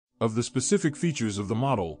Of the specific features of the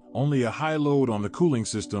model, only a high load on the cooling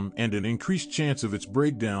system and an increased chance of its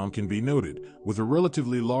breakdown can be noted. With a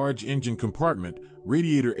relatively large engine compartment,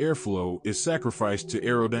 radiator airflow is sacrificed to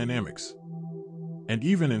aerodynamics. And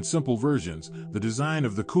even in simple versions, the design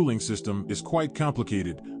of the cooling system is quite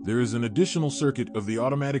complicated. There is an additional circuit of the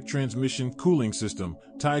automatic transmission cooling system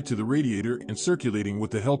tied to the radiator and circulating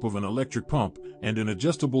with the help of an electric pump, and an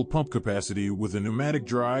adjustable pump capacity with a pneumatic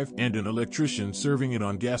drive and an electrician serving it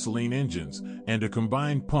on gasoline engines, and a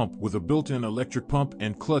combined pump with a built-in electric pump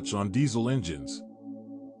and clutch on diesel engines.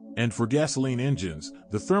 And for gasoline engines,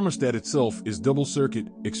 the thermostat itself is double-circuit,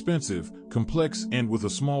 expensive, complex, and with a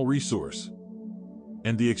small resource.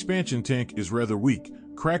 And the expansion tank is rather weak.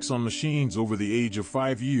 Cracks on machines over the age of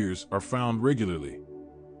 5 years are found regularly.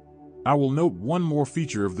 I will note one more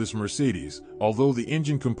feature of this Mercedes. Although the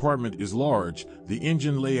engine compartment is large, the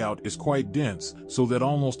engine layout is quite dense, so that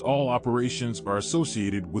almost all operations are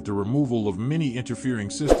associated with the removal of many interfering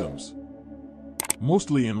systems.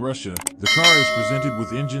 Mostly in Russia, the car is presented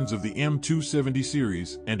with engines of the M270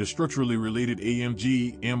 series and a structurally related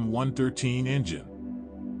AMG M113 engine.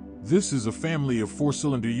 This is a family of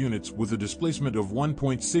 4-cylinder units with a displacement of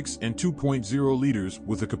 1.6 and 2.0 liters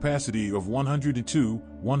with a capacity of 102,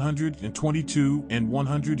 122, and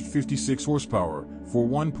 156 horsepower for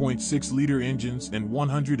 1.6-liter engines and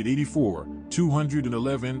 184,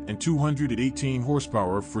 211, and 218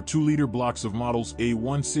 horsepower for 2-liter blocks of models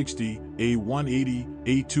A160, A180,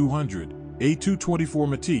 A200, A224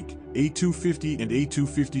 Matic, A250, and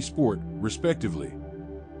A250 Sport, respectively.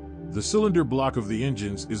 The cylinder block of the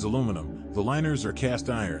engines is aluminum, the liners are cast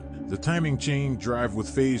iron, the timing chain drive with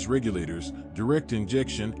phase regulators, direct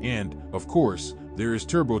injection, and, of course, there is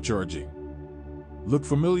turbocharging. Look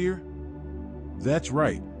familiar? That's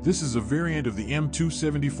right, this is a variant of the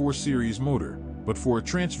M274 series motor, but for a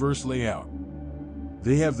transverse layout.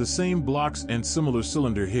 They have the same blocks and similar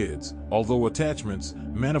cylinder heads, although attachments,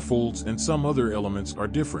 manifolds, and some other elements are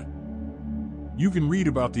different. You can read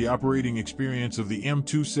about the operating experience of the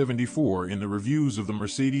M274 in the reviews of the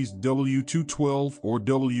Mercedes W212 or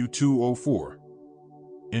W204.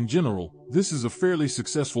 In general, this is a fairly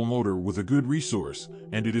successful motor with a good resource,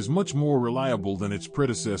 and it is much more reliable than its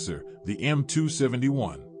predecessor, the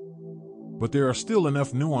M271. But there are still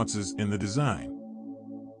enough nuances in the design.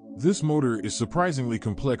 This motor is surprisingly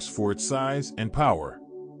complex for its size and power.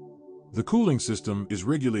 The cooling system is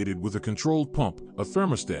regulated with a controlled pump, a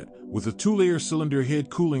thermostat, with a 2-layer cylinder head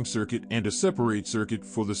cooling circuit and a separate circuit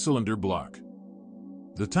for the cylinder block.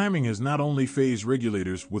 The timing has not only phase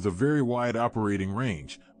regulators with a very wide operating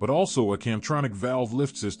range, but also a Camtronic valve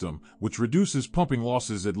lift system, which reduces pumping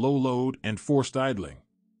losses at low load and forced idling.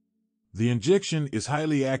 The injection is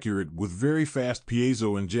highly accurate with very fast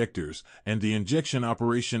piezo injectors, and the injection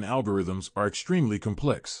operation algorithms are extremely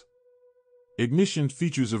complex. Ignition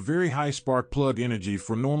features a very high spark plug energy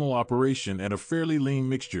for normal operation at a fairly lean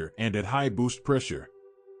mixture and at high boost pressure.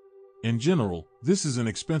 In general, this is an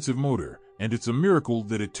expensive motor, and it's a miracle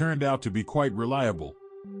that it turned out to be quite reliable.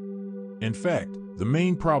 In fact, the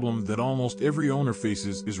main problem that almost every owner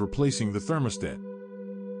faces is replacing the thermostat.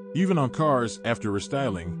 Even on cars after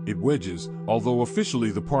restyling, it wedges, although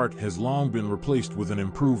officially the part has long been replaced with an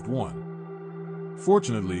improved one.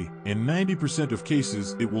 Fortunately, in 90% of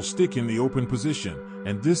cases it will stick in the open position,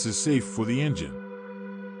 and this is safe for the engine.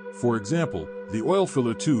 For example, the oil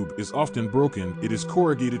filler tube is often broken. It is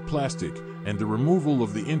corrugated plastic, and the removal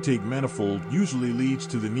of the intake manifold usually leads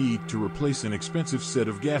to the need to replace an expensive set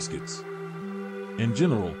of gaskets. In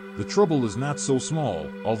general, the trouble is not so small,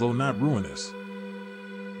 although not ruinous.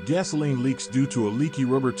 Gasoline leaks due to a leaky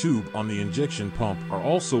rubber tube on the injection pump are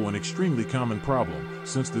also an extremely common problem,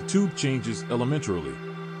 since the tube changes elementarily.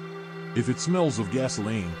 If it smells of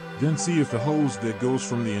gasoline, then see if the hose that goes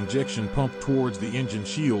from the injection pump towards the engine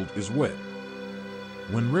shield is wet.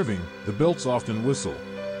 When revving, the belts often whistle.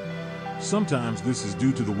 Sometimes this is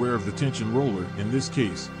due to the wear of the tension roller. In this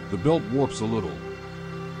case, the belt warps a little.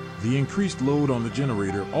 The increased load on the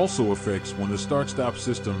generator also affects when the start-stop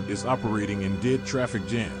system is operating in dead traffic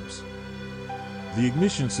jams. The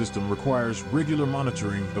ignition system requires regular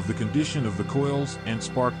monitoring of the condition of the coils and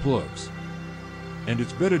spark plugs. And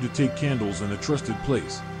it's better to take candles in a trusted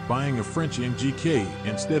place, buying a French MGK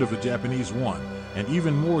instead of a Japanese one, and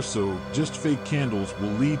even more so, just fake candles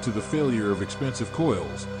will lead to the failure of expensive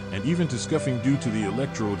coils, and even to scuffing due to the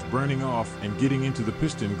electrodes burning off and getting into the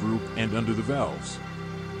piston group and under the valves.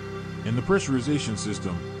 In the pressurization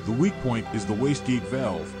system, the weak point is the wastegate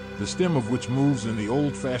valve, the stem of which moves in the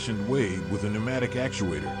old-fashioned way with a pneumatic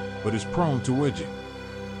actuator, but is prone to wedging.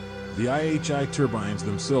 The IHI turbines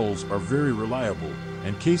themselves are very reliable,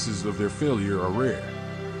 and cases of their failure are rare.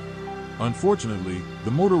 Unfortunately,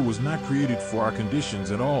 the motor was not created for our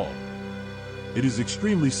conditions at all. It is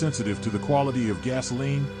extremely sensitive to the quality of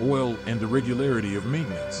gasoline, oil, and the regularity of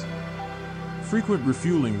maintenance. Frequent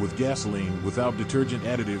refueling with gasoline without detergent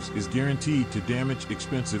additives is guaranteed to damage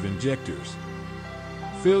expensive injectors.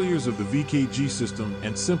 Failures of the VKG system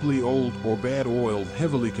and simply old or bad oil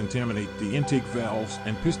heavily contaminate the intake valves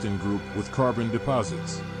and piston group with carbon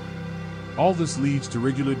deposits. All this leads to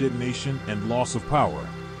regular detonation and loss of power.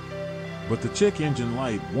 But the check engine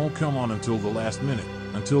light won't come on until the last minute,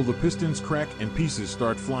 until the pistons crack and pieces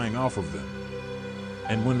start flying off of them.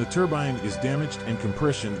 And when the turbine is damaged and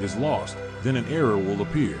compression is lost, then an error will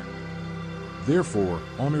appear. Therefore,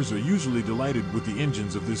 owners are usually delighted with the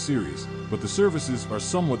engines of this series, but the services are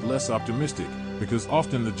somewhat less optimistic because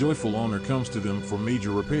often the joyful owner comes to them for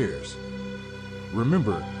major repairs.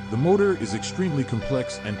 Remember, the motor is extremely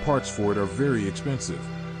complex and parts for it are very expensive.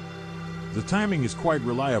 The timing is quite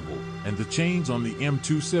reliable, and the chains on the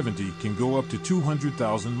M270 can go up to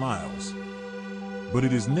 200,000 miles. But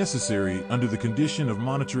it is necessary under the condition of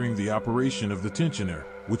monitoring the operation of the tensioner,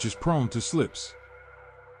 which is prone to slips.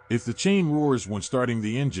 If the chain roars when starting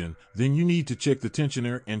the engine, then you need to check the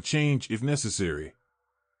tensioner and change if necessary.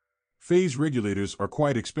 Phase regulators are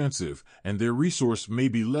quite expensive, and their resource may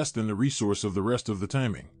be less than the resource of the rest of the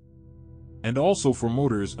timing. And also for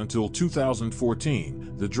motors until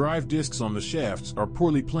 2014, the drive discs on the shafts are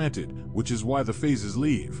poorly planted, which is why the phases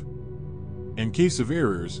leave. In case of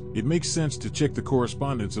errors, it makes sense to check the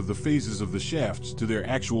correspondence of the phases of the shafts to their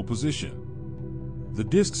actual position. The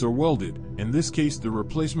discs are welded. In this case, the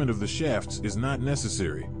replacement of the shafts is not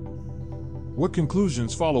necessary. What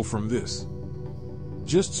conclusions follow from this?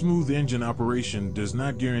 Just smooth engine operation does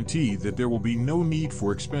not guarantee that there will be no need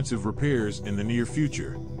for expensive repairs in the near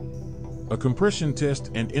future. A compression test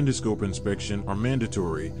and endoscope inspection are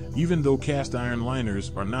mandatory, even though cast iron liners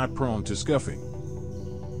are not prone to scuffing.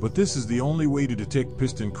 But this is the only way to detect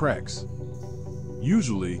piston cracks.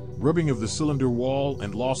 Usually, rubbing of the cylinder wall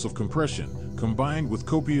and loss of compression, combined with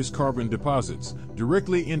copious carbon deposits,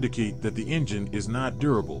 directly indicate that the engine is not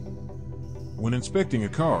durable. When inspecting a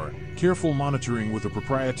car, careful monitoring with a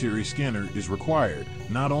proprietary scanner is required,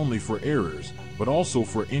 not only for errors, but also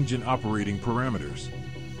for engine operating parameters.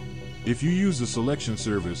 If you use a selection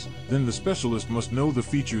service, then the specialist must know the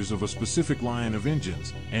features of a specific line of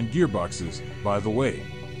engines and gearboxes, by the way.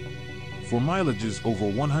 For mileages over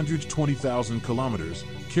 120,000 kilometers,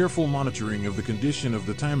 careful monitoring of the condition of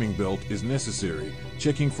the timing belt is necessary,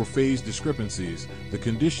 checking for phase discrepancies, the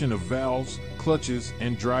condition of valves, clutches,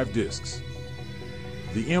 and drive discs.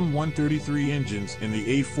 The M133 engines in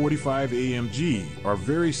the A45 AMG are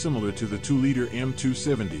very similar to the 2-liter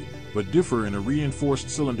M270, but differ in a reinforced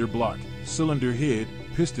cylinder block, cylinder head,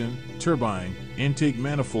 piston, turbine, intake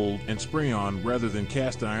manifold, and spray-on rather than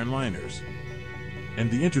cast iron liners. And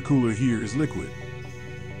the intercooler here is liquid.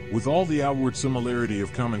 With all the outward similarity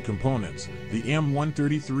of common components, the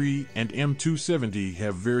M133 and M270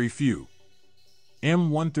 have very few.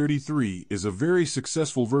 M133 is a very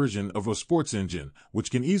successful version of a sports engine,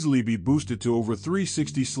 which can easily be boosted to over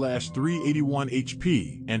 360/381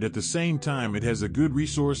 HP, and at the same time it has a good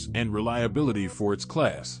resource and reliability for its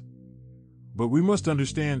class. But we must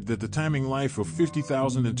understand that the timing life of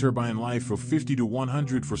 50,000 and turbine life of 50 to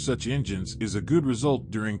 100 for such engines is a good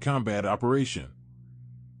result during combat operation.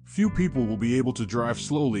 Few people will be able to drive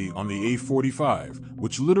slowly on the A45,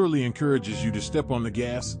 which literally encourages you to step on the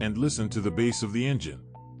gas and listen to the bass of the engine.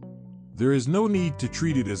 There is no need to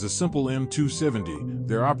treat it as a simple M270,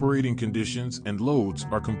 their operating conditions and loads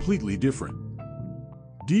are completely different.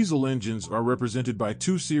 Diesel engines are represented by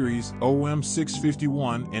two series,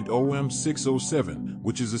 OM651 and OM607,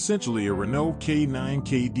 which is essentially a Renault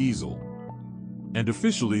K9K diesel. And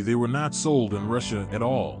officially they were not sold in Russia at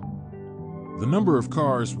all. The number of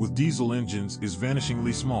cars with diesel engines is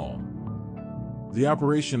vanishingly small. The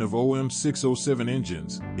operation of OM607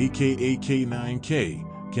 engines, aka K9K,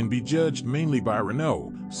 can be judged mainly by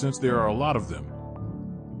Renault, since there are a lot of them.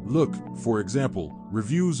 Look, for example,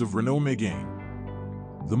 reviews of Renault Megane.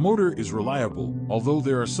 The motor is reliable, although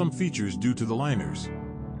there are some features due to the liners.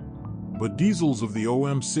 But diesels of the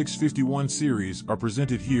OM651 series are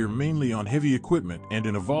presented here mainly on heavy equipment and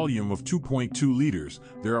in a volume of 2.2 liters.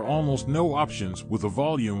 There are almost no options with a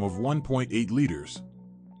volume of 1.8 liters.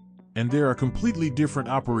 And there are completely different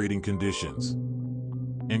operating conditions.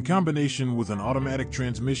 In combination with an automatic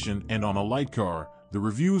transmission and on a light car, the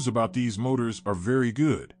reviews about these motors are very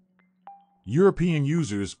good. European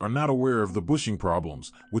users are not aware of the bushing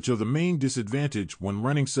problems, which are the main disadvantage when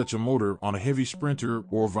running such a motor on a heavy Sprinter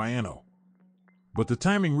or Viano. but the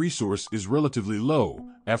timing resource is relatively low.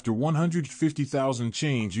 After 150,000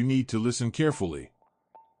 change, you need to listen carefully.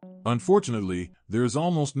 Unfortunately, there is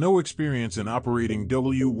almost no experience in operating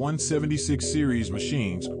W176 series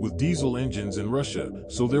machines with diesel engines in Russia,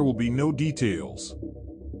 so there will be no details.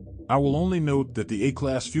 I will only note that the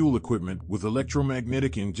A-class fuel equipment with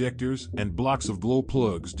electromagnetic injectors and blocks of glow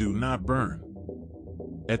plugs do not burn.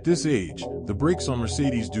 At this age, the brakes on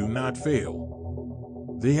Mercedes do not fail.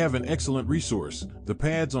 They have an excellent resource. The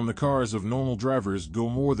pads on the cars of normal drivers go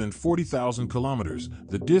more than 40,000 kilometers.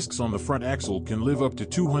 The discs on the front axle can live up to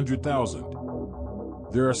 200,000.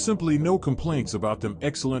 There are simply no complaints about them.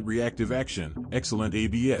 Excellent reactive action, excellent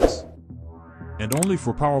ABS. And only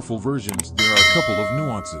for powerful versions there are a couple of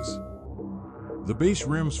nuances. The base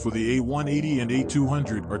rims for the A180 and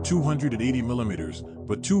A200 are 280 mm,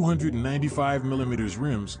 but 295 mm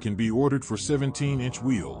rims can be ordered for 17-inch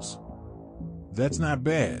wheels. That's not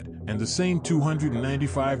bad, and the same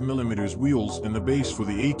 295 mm wheels in the base for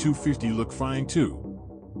the A250 look fine too.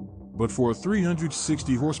 But for a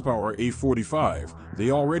 360 horsepower A45,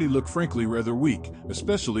 they already look frankly rather weak,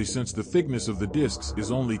 especially since the thickness of the discs is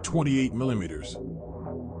only 28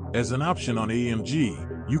 mm. As an option on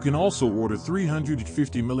AMG, you can also order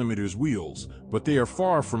 350 mm wheels, but they are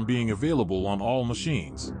far from being available on all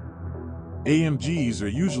machines. AMGs are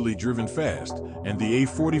usually driven fast, and the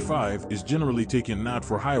A45 is generally taken not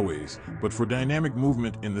for highways, but for dynamic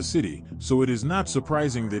movement in the city, so it is not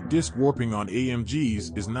surprising that disc warping on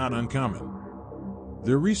AMGs is not uncommon.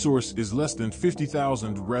 Their resource is less than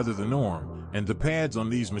 50,000 rather the norm, and the pads on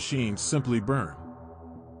these machines simply burn.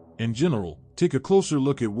 In general, take a closer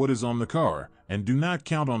look at what is on the car, and do not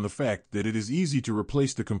count on the fact that it is easy to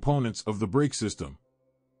replace the components of the brake system.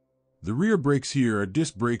 The rear brakes here are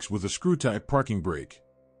disc brakes with a screw-type parking brake.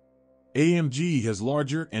 AMG has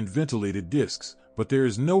larger and ventilated discs, but there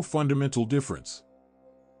is no fundamental difference.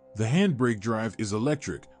 The handbrake drive is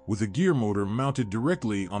electric, with a gear motor mounted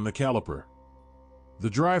directly on the caliper. The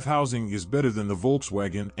drive housing is better than the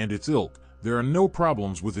Volkswagen and its ilk. There are no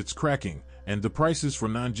problems with its cracking, and the prices for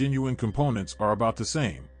non-genuine components are about the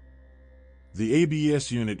same. The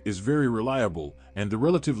ABS unit is very reliable, and the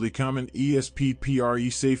relatively common ESP-PRE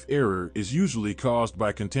safe error is usually caused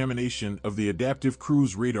by contamination of the adaptive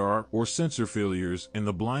cruise radar or sensor failures in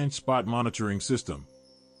the blind spot monitoring system.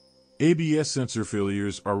 ABS sensor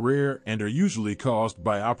failures are rare and are usually caused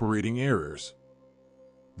by operating errors.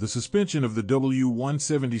 The suspension of the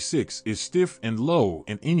W176 is stiff and low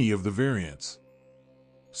in any of the variants.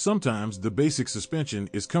 Sometimes the basic suspension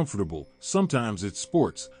is comfortable, sometimes it's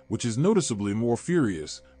sports, which is noticeably more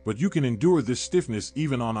furious, but you can endure this stiffness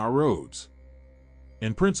even on our roads.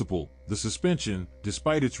 In principle, the suspension,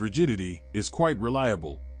 despite its rigidity, is quite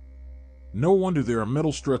reliable. No wonder there are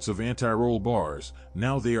metal struts of anti-roll bars.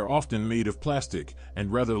 Now they are often made of plastic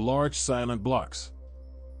and rather large silent blocks.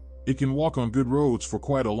 It can walk on good roads for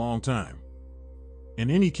quite a long time. In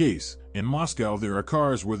any case, in Moscow there are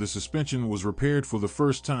cars where the suspension was repaired for the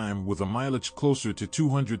first time with a mileage closer to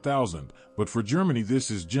 200,000, but for Germany this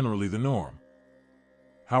is generally the norm.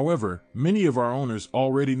 However, many of our owners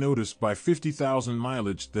already notice by 50,000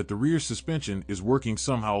 mileage that the rear suspension is working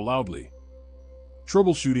somehow loudly.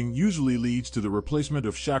 Troubleshooting usually leads to the replacement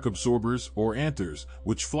of shock absorbers or anthers,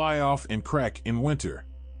 which fly off and crack in winter.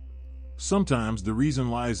 Sometimes the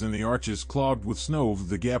reason lies in the arches clogged with snow.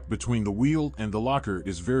 The gap between the wheel and the locker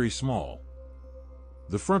is very small.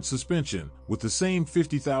 The front suspension, with the same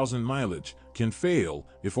 50,000 mileage, can fail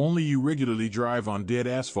if only you regularly drive on dead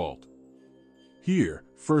asphalt. Here,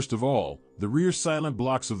 first of all, the rear silent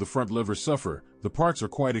blocks of the front lever suffer. The parts are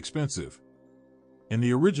quite expensive. In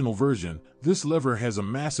the original version, this lever has a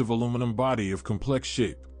massive aluminum body of complex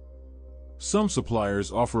shape. Some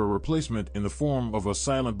suppliers offer a replacement in the form of a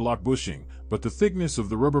silent block bushing, but the thickness of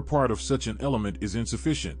the rubber part of such an element is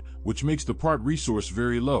insufficient, which makes the part resource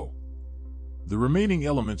very low. The remaining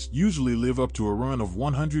elements usually live up to a run of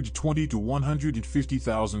 120 to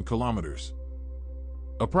 150,000 kilometers.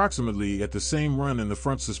 Approximately at the same run in the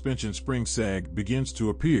front suspension spring sag begins to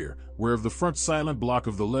appear, where of the front silent block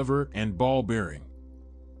of the lever and ball bearing.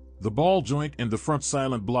 The ball joint and the front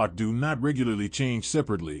silent block do not regularly change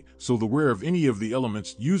separately, so the wear of any of the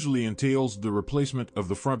elements usually entails the replacement of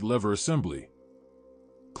the front lever assembly.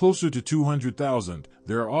 Closer to 200,000,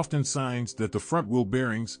 there are often signs that the front wheel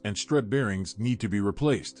bearings and strut bearings need to be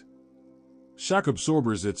replaced. Shock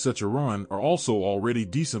absorbers at such a run are also already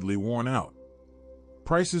decently worn out.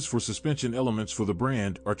 Prices for suspension elements for the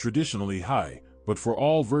brand are traditionally high, but for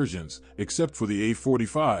all versions, except for the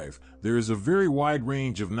A45, there is a very wide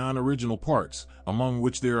range of non-original parts, among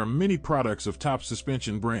which there are many products of top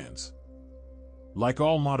suspension brands. Like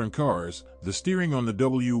all modern cars, the steering on the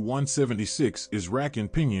W176 is rack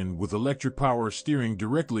and pinion with electric power steering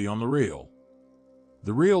directly on the rail.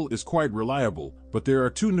 The rail is quite reliable, but there are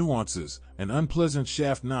two nuances: an unpleasant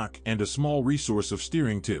shaft knock and a small resource of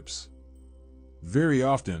steering tips. Very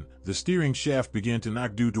often, the steering shaft begin to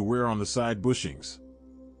knock due to wear on the side bushings.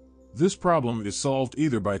 This problem is solved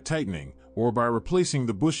either by tightening or by replacing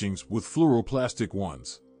the bushings with fluoroplastic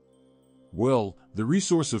ones. Well, the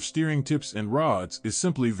resource of steering tips and rods is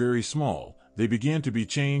simply very small. They began to be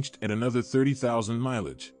changed at another 30,000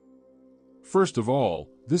 mileage. First of all,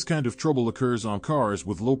 this kind of trouble occurs on cars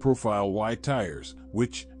with low-profile wide tires,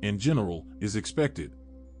 which, in general, is expected.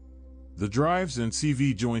 The drives and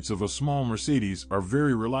CV joints of a small Mercedes are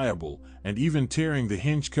very reliable, and even tearing the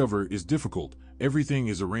hinge cover is difficult. Everything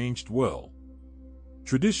is arranged well.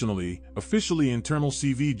 Traditionally, officially internal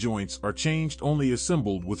CV joints are changed only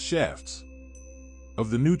assembled with shafts. Of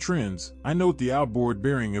the new trends, I note the outboard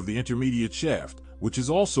bearing of the intermediate shaft, which is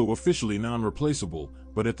also officially non-replaceable,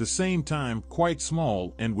 but at the same time quite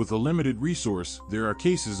small, and with a limited resource, there are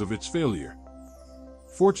cases of its failure.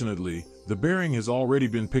 Fortunately, the bearing has already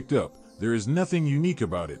been picked up. There is nothing unique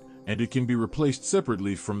about it, and it can be replaced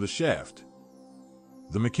separately from the shaft.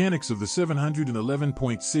 The mechanics of the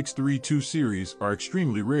 711.632 series are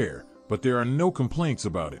extremely rare, but there are no complaints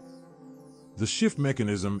about it. The shift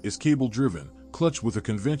mechanism is cable-driven, clutch with a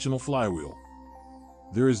conventional flywheel.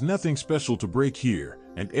 There is nothing special to brake here,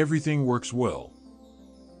 and everything works well.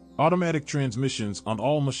 Automatic transmissions on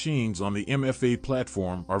all machines on the MFA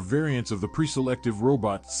platform are variants of the pre-selective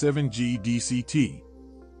robot 7G DCT.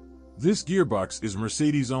 This gearbox is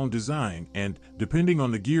Mercedes' own design and, depending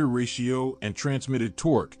on the gear ratio and transmitted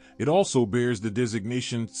torque, it also bears the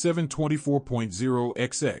designation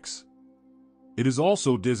 724.0XX. It is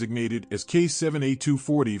also designated as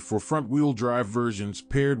K7A240 for front-wheel drive versions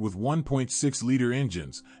paired with 1.6-liter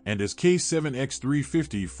engines, and as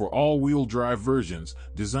K7X350 for all-wheel drive versions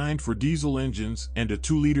designed for diesel engines and a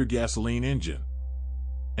 2-liter gasoline engine.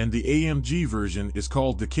 And the AMG version is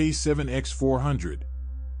called the K7X400.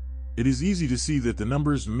 It is easy to see that the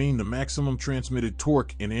numbers mean the maximum transmitted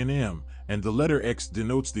torque in Nm, and the letter X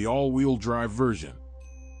denotes the all-wheel drive version.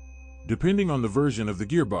 Depending on the version of the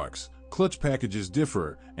gearbox, clutch packages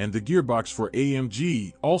differ, and the gearbox for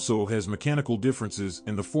AMG also has mechanical differences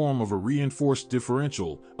in the form of a reinforced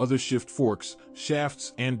differential, other shift forks,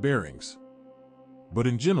 shafts, and bearings. But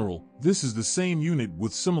in general, this is the same unit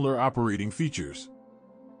with similar operating features.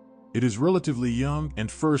 It is relatively young and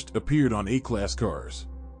first appeared on A-class cars.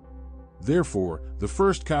 Therefore, the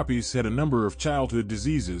first copies had a number of childhood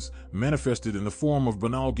diseases, manifested in the form of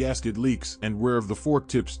banal gasket leaks and wear of the fork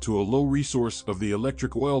tips to a low resource of the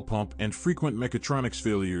electric oil pump and frequent mechatronics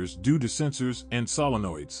failures due to sensors and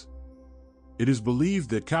solenoids. It is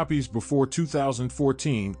believed that copies before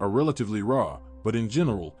 2014 are relatively raw, but in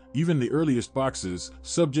general, even the earliest boxes,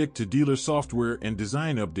 subject to dealer software and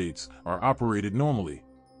design updates, are operated normally.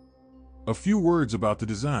 A few words about the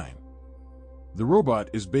design. The robot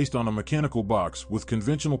is based on a mechanical box with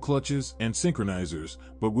conventional clutches and synchronizers,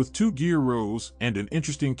 but with 2 gear rows and an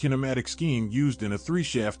interesting kinematic scheme used in a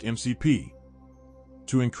 3-shaft MCP.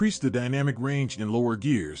 To increase the dynamic range in lower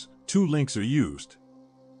gears, 2 links are used.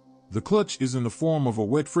 The clutch is in the form of a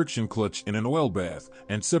wet friction clutch in an oil bath,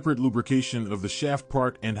 and separate lubrication of the shaft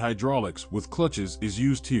part and hydraulics with clutches is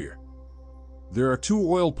used here. There are 2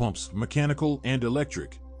 oil pumps, mechanical and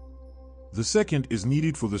electric. The second is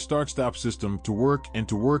needed for the start-stop system to work in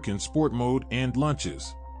sport mode and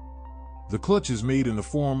lunches. The clutch is made in the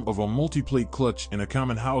form of a multi-plate clutch in a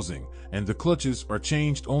common housing, and the clutches are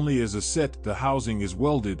changed only as a set. The housing is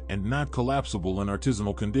welded and not collapsible in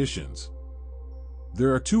artisanal conditions.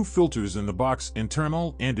 There are 2 filters in the box,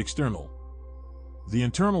 internal and external. The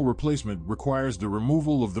internal replacement requires the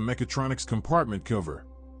removal of the mechatronics compartment cover.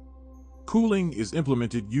 Cooling is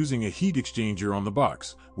implemented using a heat exchanger on the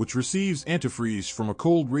box, which receives antifreeze from a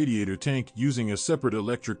cold radiator tank using a separate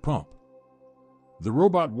electric pump. The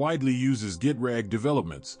robot widely uses GetRag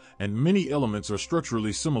developments, and many elements are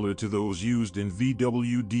structurally similar to those used in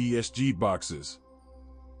VW DSG boxes.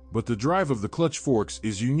 But the drive of the clutch forks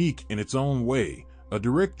is unique in its own way. A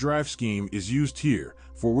direct drive scheme is used here,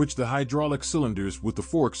 for which the hydraulic cylinders with the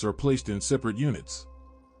forks are placed in separate units.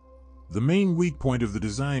 The main weak point of the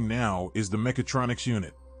design now is the mechatronics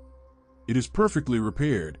unit. It is perfectly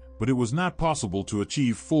repaired, but it was not possible to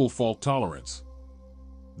achieve full fault tolerance.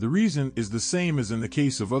 The reason is the same as in the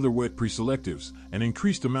case of other wet pre-selectives, an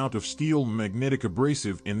increased amount of steel magnetic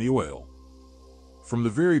abrasive in the oil. From the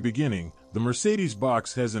very beginning, the Mercedes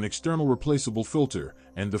box has an external replaceable filter,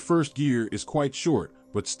 and the first gear is quite short,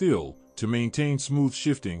 But still, to maintain smooth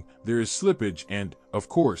shifting, there is slippage and, of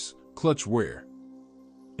course, clutch wear.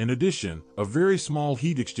 In addition, a very small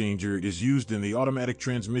heat exchanger is used in the automatic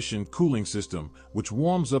transmission cooling system, which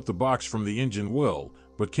warms up the box from the engine well,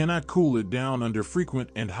 but cannot cool it down under frequent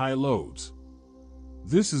and high loads.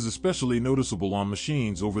 This is especially noticeable on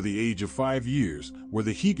machines over the age of 5 years, where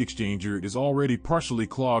the heat exchanger is already partially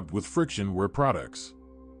clogged with friction wear products.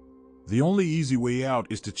 The only easy way out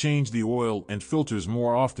is to change the oil and filters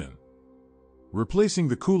more often. Replacing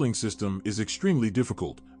the cooling system is extremely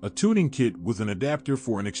difficult. A tuning kit with an adapter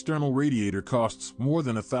for an external radiator costs more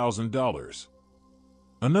than $1,000.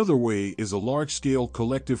 Another way is a large-scale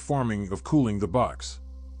collective farming of cooling the box.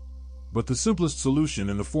 But the simplest solution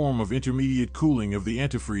in the form of intermediate cooling of the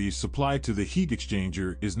antifreeze supplied to the heat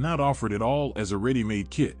exchanger is not offered at all as a ready-made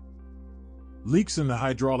kit. Leaks in the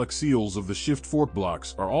hydraulic seals of the shift fork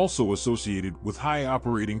blocks are also associated with high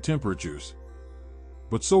operating temperatures.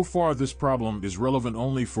 But so far this problem is relevant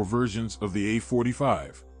only for versions of the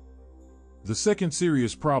A45. The second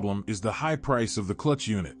serious problem is the high price of the clutch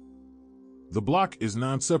unit. The block is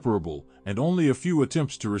non-separable, and only a few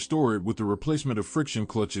attempts to restore it with the replacement of friction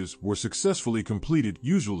clutches were successfully completed,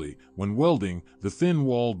 usually, when welding, the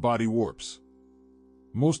thin-walled body warps.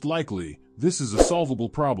 Most likely, this is a solvable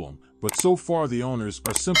problem, but so far the owners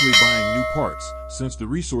are simply buying new parts, since the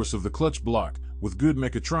resource of the clutch block, with good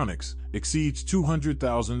mechatronics, exceeds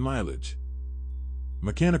 200,000 mileage.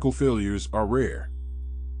 Mechanical failures are rare.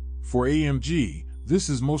 For AMG, this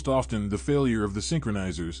is most often the failure of the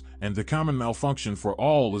synchronizers, and the common malfunction for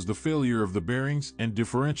all is the failure of the bearings and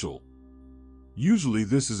differential. Usually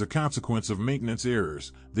this is a consequence of maintenance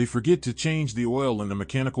errors. They forget to change the oil in the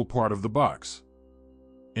mechanical part of the box.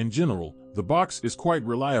 In general, the box is quite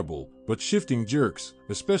reliable, but shifting jerks,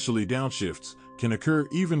 especially downshifts, can occur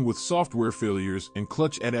even with software failures in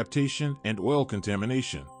clutch adaptation and oil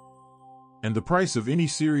contamination. And the price of any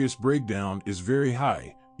serious breakdown is very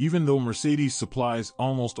high, even though Mercedes supplies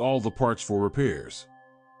almost all the parts for repairs.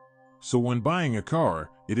 So when buying a car,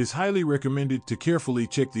 it is highly recommended to carefully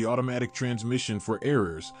check the automatic transmission for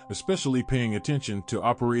errors, especially paying attention to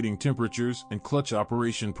operating temperatures and clutch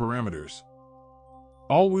operation parameters.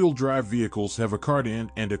 All-wheel drive vehicles have a cart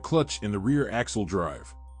end and a clutch in the rear axle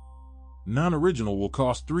drive. Non-original will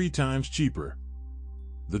cost 3 times cheaper.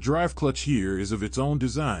 The drive clutch here is of its own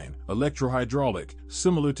design, electro-hydraulic,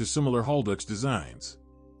 similar to similar Haldex designs.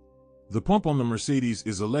 The pump on the Mercedes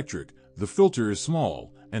is electric, the filter is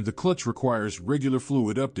small, and the clutch requires regular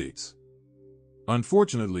fluid updates.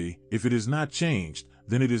 Unfortunately, if it is not changed,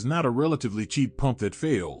 then it is not a relatively cheap pump that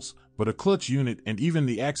fails, but a clutch unit and even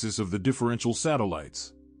the axis of the differential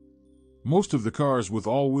satellites. Most of the cars with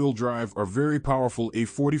all-wheel drive are very powerful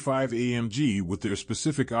A45 AMG with their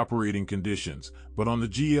specific operating conditions, but on the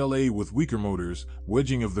GLA with weaker motors,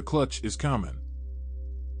 wedging of the clutch is common.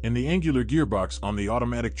 In the angular gearbox on the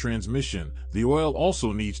automatic transmission, the oil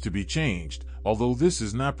also needs to be changed, although this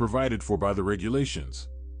is not provided for by the regulations.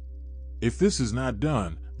 If this is not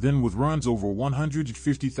done, then with runs over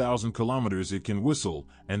 150,000 kilometers it can whistle,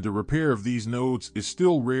 and the repair of these nodes is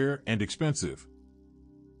still rare and expensive.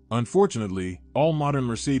 Unfortunately, all modern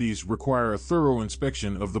Mercedes require a thorough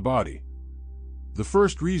inspection of the body. The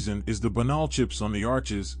first reason is the banal chips on the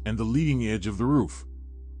arches and the leading edge of the roof.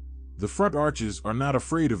 The front arches are not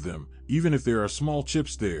afraid of them, even if there are small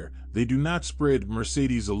chips there, they do not spread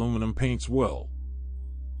Mercedes aluminum paints well.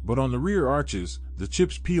 But on the rear arches, the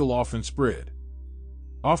chips peel off and spread.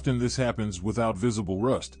 Often this happens without visible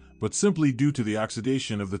rust, but simply due to the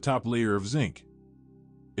oxidation of the top layer of zinc.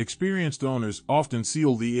 Experienced owners often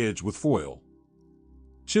seal the edge with foil.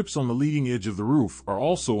 Chips on the leading edge of the roof are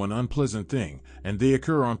also an unpleasant thing, and they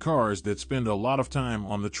occur on cars that spend a lot of time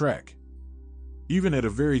on the track. Even at a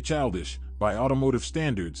very childish, by automotive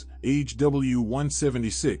standards, age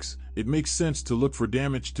W176, it makes sense to look for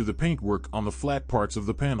damage to the paintwork on the flat parts of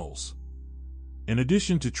the panels. In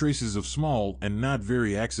addition to traces of small and not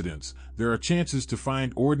very accidents, there are chances to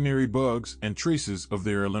find ordinary bugs and traces of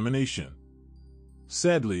their elimination.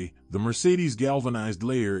 Sadly, the Mercedes galvanized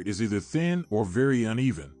layer is either thin or very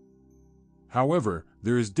uneven. However,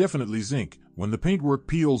 there is definitely zinc. When the paintwork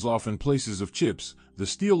peels off in places of chips, the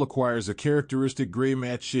steel acquires a characteristic gray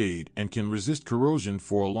matte shade and can resist corrosion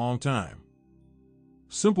for a long time.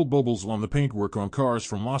 Simple bubbles on the paintwork on cars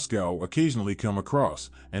from Moscow occasionally come across,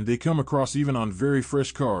 and they come across even on very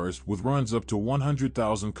fresh cars with runs up to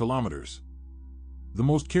 100,000 kilometers. The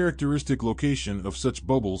most characteristic location of such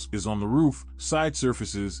bubbles is on the roof, side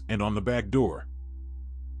surfaces, and on the back door.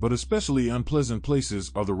 But especially unpleasant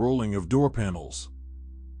places are the rolling of door panels.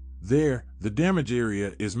 There, the damage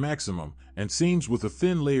area is maximum and seams with a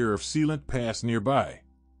thin layer of sealant pass nearby.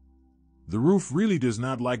 The roof really does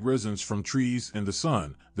not like resins from trees and the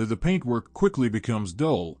sun, that the paintwork quickly becomes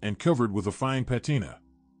dull and covered with a fine patina.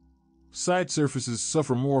 Side surfaces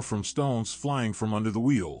suffer more from stones flying from under the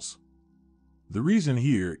wheels. The reason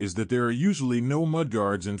here is that there are usually no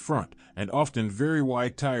mudguards in front, and often very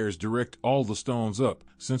wide tires direct all the stones up,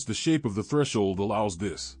 since the shape of the threshold allows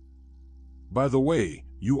this. By the way,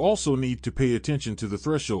 you also need to pay attention to the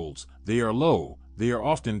thresholds. They are low, they are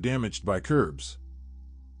often damaged by curbs.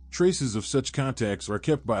 Traces of such contacts are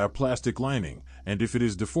kept by a plastic lining, and if it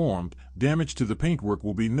is deformed, damage to the paintwork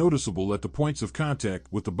will be noticeable at the points of contact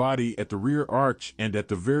with the body at the rear arch and at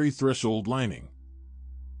the very threshold lining.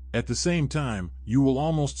 At the same time, you will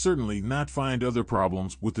almost certainly not find other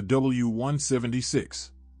problems with the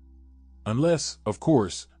W176. Unless, of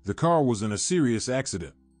course, the car was in a serious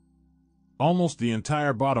accident. Almost the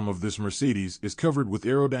entire bottom of this Mercedes is covered with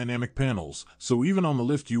aerodynamic panels, so even on the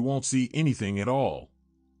lift you won't see anything at all.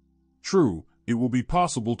 True, it will be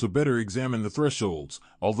possible to better examine the thresholds,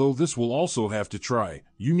 although this will also have to try.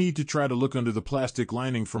 You need to try to look under the plastic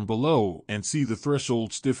lining from below and see the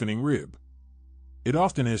threshold stiffening rib. It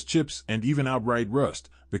often has chips and even outright rust,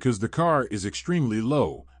 because the car is extremely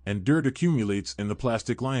low, and dirt accumulates in the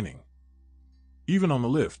plastic lining. Even on the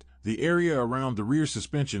lift, the area around the rear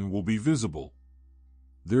suspension will be visible.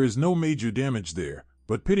 There is no major damage there,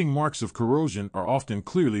 but pitting marks of corrosion are often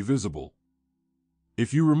clearly visible.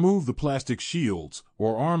 If you remove the plastic shields,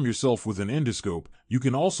 or arm yourself with an endoscope, you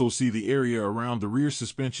can also see the area around the rear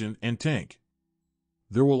suspension and tank.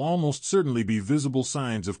 There will almost certainly be visible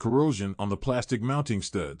signs of corrosion on the plastic mounting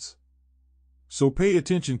studs. So pay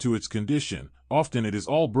attention to its condition. Often it is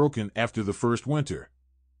all broken after the first winter.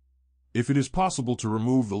 If it is possible to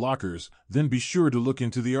remove the lockers, then be sure to look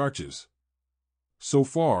into the arches. So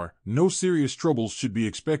far, no serious troubles should be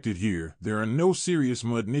expected here. There are no serious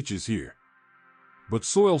mud niches here. But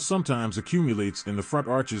soil sometimes accumulates in the front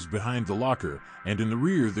arches behind the locker, and in the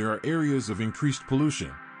rear there are areas of increased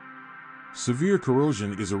pollution. Severe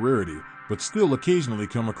corrosion is a rarity, but still occasionally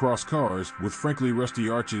come across cars with frankly rusty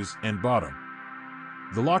arches and bottom.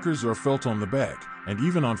 The lockers are felt on the back, and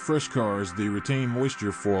even on fresh cars they retain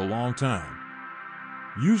moisture for a long time.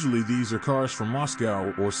 Usually these are cars from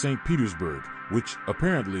Moscow or St. Petersburg, which,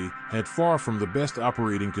 apparently, had far from the best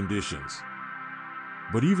operating conditions.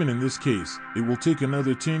 But even in this case, it will take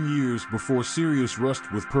another 10 years before serious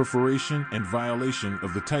rust with perforation and violation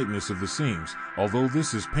of the tightness of the seams, although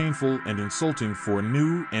this is painful and insulting for a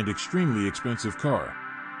new and extremely expensive car.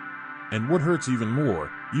 And what hurts even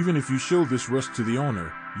more, even if you show this rust to the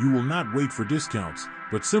owner, you will not wait for discounts,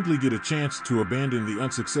 but simply get a chance to abandon the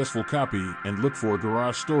unsuccessful copy and look for a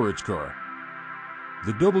garage storage car.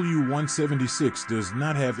 The W176 does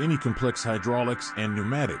not have any complex hydraulics and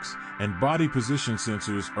pneumatics, and body position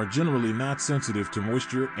sensors are generally not sensitive to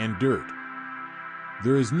moisture and dirt.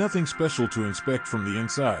 There is nothing special to inspect from the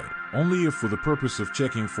inside, only if for the purpose of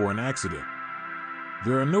checking for an accident.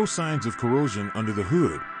 There are no signs of corrosion under the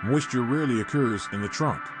hood. Moisture rarely occurs in the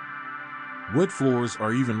trunk. Wet floors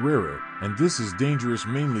are even rarer, and this is dangerous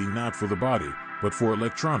mainly not for the body, but for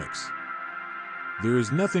electronics. There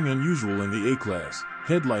is nothing unusual in the A-class.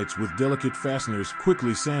 Headlights with delicate fasteners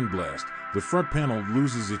quickly sandblast. The front panel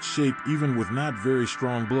loses its shape even with not very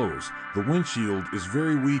strong blows. The windshield is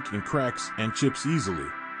very weak and cracks and chips easily.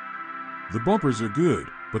 The bumpers are good,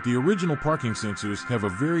 but the original parking sensors have a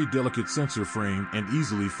very delicate sensor frame and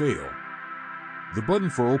easily fail. The button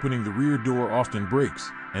for opening the rear door often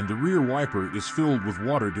breaks, and the rear wiper is filled with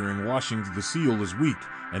water during washing. The seal is weak,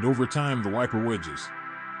 and over time the wiper wedges.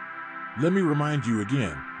 Let me remind you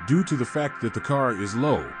again, due to the fact that the car is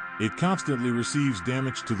low, it constantly receives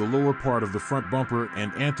damage to the lower part of the front bumper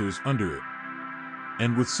and anthers under it.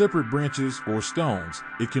 And with separate branches or stones,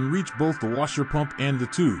 it can reach both the washer pump and the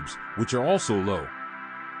tubes, which are also low.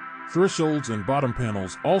 Thresholds and bottom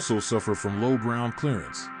panels also suffer from low ground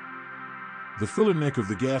clearance. The filler neck of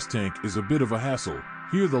the gas tank is a bit of a hassle.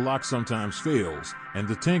 Here the lock sometimes fails, and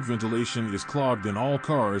the tank ventilation is clogged in all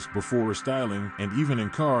cars before restyling and even in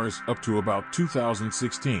cars up to about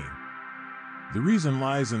 2016. The reason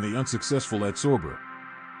lies in the unsuccessful adsorber.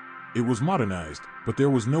 It was modernized, but there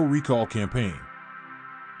was no recall campaign.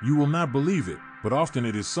 You will not believe it, but often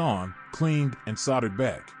it is sawn, cleaned, and soldered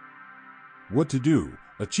back. What to do?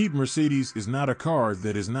 A cheap Mercedes is not a car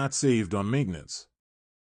that is not saved on maintenance.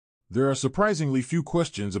 There are surprisingly few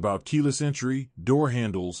questions about keyless entry, door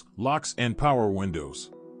handles, locks, and power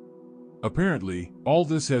windows. Apparently, all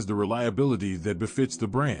this has the reliability that befits the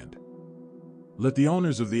brand. Let the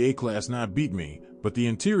owners of the A-class not beat me, But the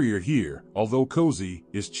interior here, although cozy,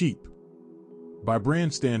 is cheap. By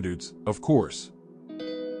brand standards, of course.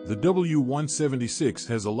 The W176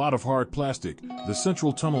 has a lot of hard plastic, the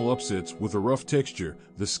central tunnel upsets with a rough texture,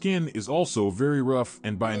 the skin is also very rough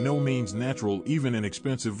and by no means natural even in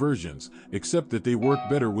expensive versions, except that they work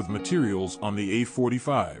better with materials on the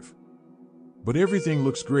A45. But everything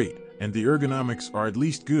looks great, and the ergonomics are at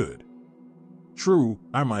least good. True,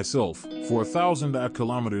 I myself, for 1,000-odd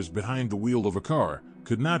kilometers behind the wheel of a car,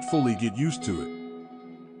 could not fully get used to it.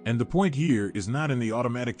 And the point here is not in the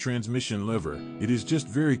automatic transmission lever, it is just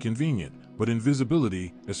very convenient, but in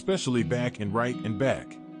visibility, especially back and right and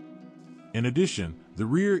back. In addition, the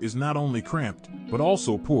rear is not only cramped, but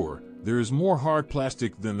also poor, there is more hard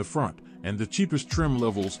plastic than the front, and the cheapest trim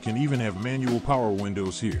levels can even have manual power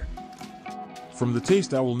windows here. From the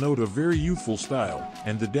taste I will note a very youthful style,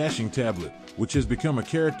 and the dashing tablet, which has become a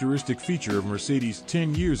characteristic feature of Mercedes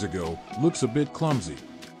 10 years ago, looks a bit clumsy.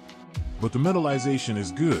 But the metallization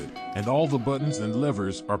is good, and all the buttons and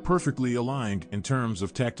levers are perfectly aligned in terms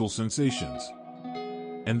of tactile sensations.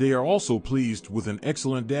 And they are also pleased with an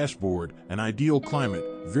excellent dashboard, an ideal climate,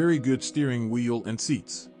 very good steering wheel and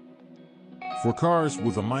seats. For cars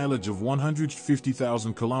with a mileage of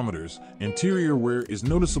 150,000 kilometers, interior wear is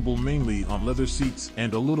noticeable mainly on leather seats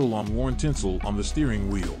and a little on worn tinsel on the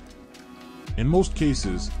steering wheel. In most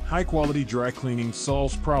cases, high-quality dry cleaning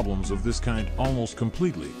solves problems of this kind almost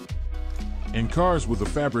completely. In cars with a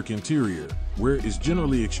fabric interior, wear is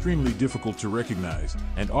generally extremely difficult to recognize,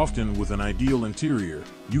 and often with an ideal interior,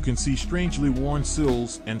 you can see strangely worn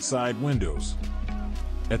sills and side windows.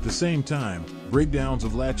 At the same time, breakdowns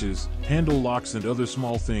of latches, handle locks and other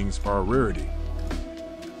small things are a rarity.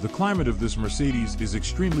 The climate of this Mercedes is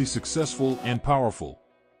extremely successful and powerful.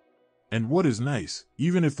 And what is nice,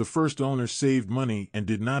 even if the first owner saved money and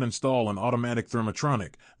did not install an automatic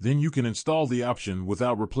thermotronic, then you can install the option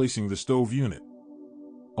without replacing the stove unit.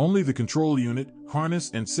 Only the control unit,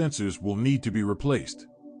 harness and sensors will need to be replaced.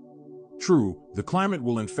 True, the climate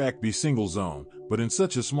will in fact be single zone, but in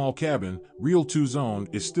such a small cabin, real two-zone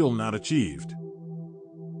is still not achieved.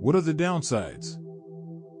 What are the downsides?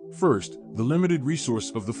 First, the limited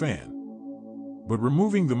resource of the fan. But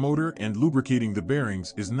removing the motor and lubricating the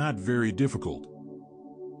bearings is not very difficult.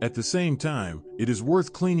 At the same time, it is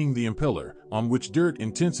worth cleaning the impeller, on which dirt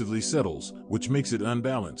intensively settles, which makes it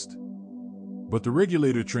unbalanced. But the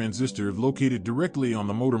regulator transistor located directly on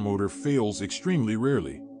the motor fails extremely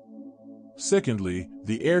rarely. Secondly,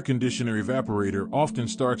 the air conditioner evaporator often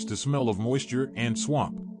starts to smell of moisture and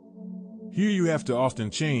swamp. Here you have to often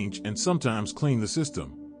change and sometimes clean the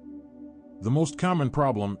system. The most common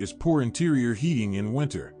problem is poor interior heating in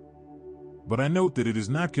winter. But I note that it is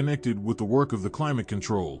not connected with the work of the climate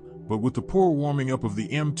control, but with the poor warming up of the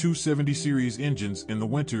M270 series engines in the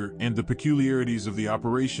winter and the peculiarities of the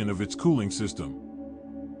operation of its cooling system.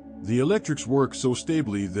 The electrics work so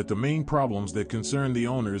stably that the main problems that concern the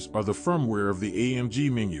owners are the firmware of the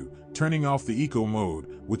AMG menu, turning off the eco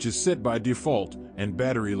mode, which is set by default, and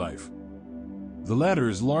battery life. The latter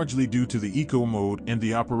is largely due to the eco mode and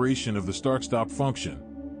the operation of the start-stop function.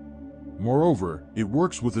 Moreover, it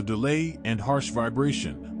works with a delay and harsh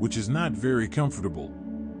vibration, which is not very comfortable.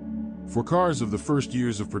 For cars of the first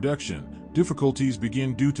years of production, difficulties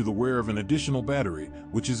begin due to the wear of an additional battery,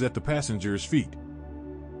 which is at the passenger's feet.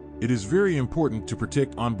 It is very important to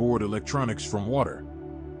protect onboard electronics from water.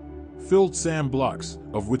 Filled SAM blocks,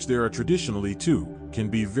 of which there are traditionally 2, can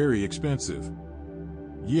be very expensive.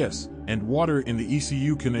 Yes, and water in the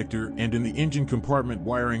ECU connector and in the engine compartment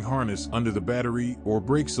wiring harness under the battery or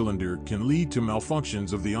brake cylinder can lead to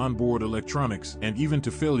malfunctions of the onboard electronics and even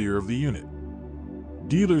to failure of the unit.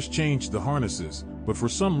 Dealers change the harnesses, but for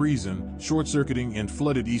some reason, short-circuiting and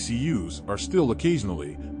flooded ECUs are still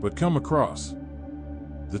occasionally, but come across.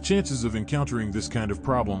 The chances of encountering this kind of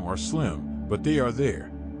problem are slim, but they are there.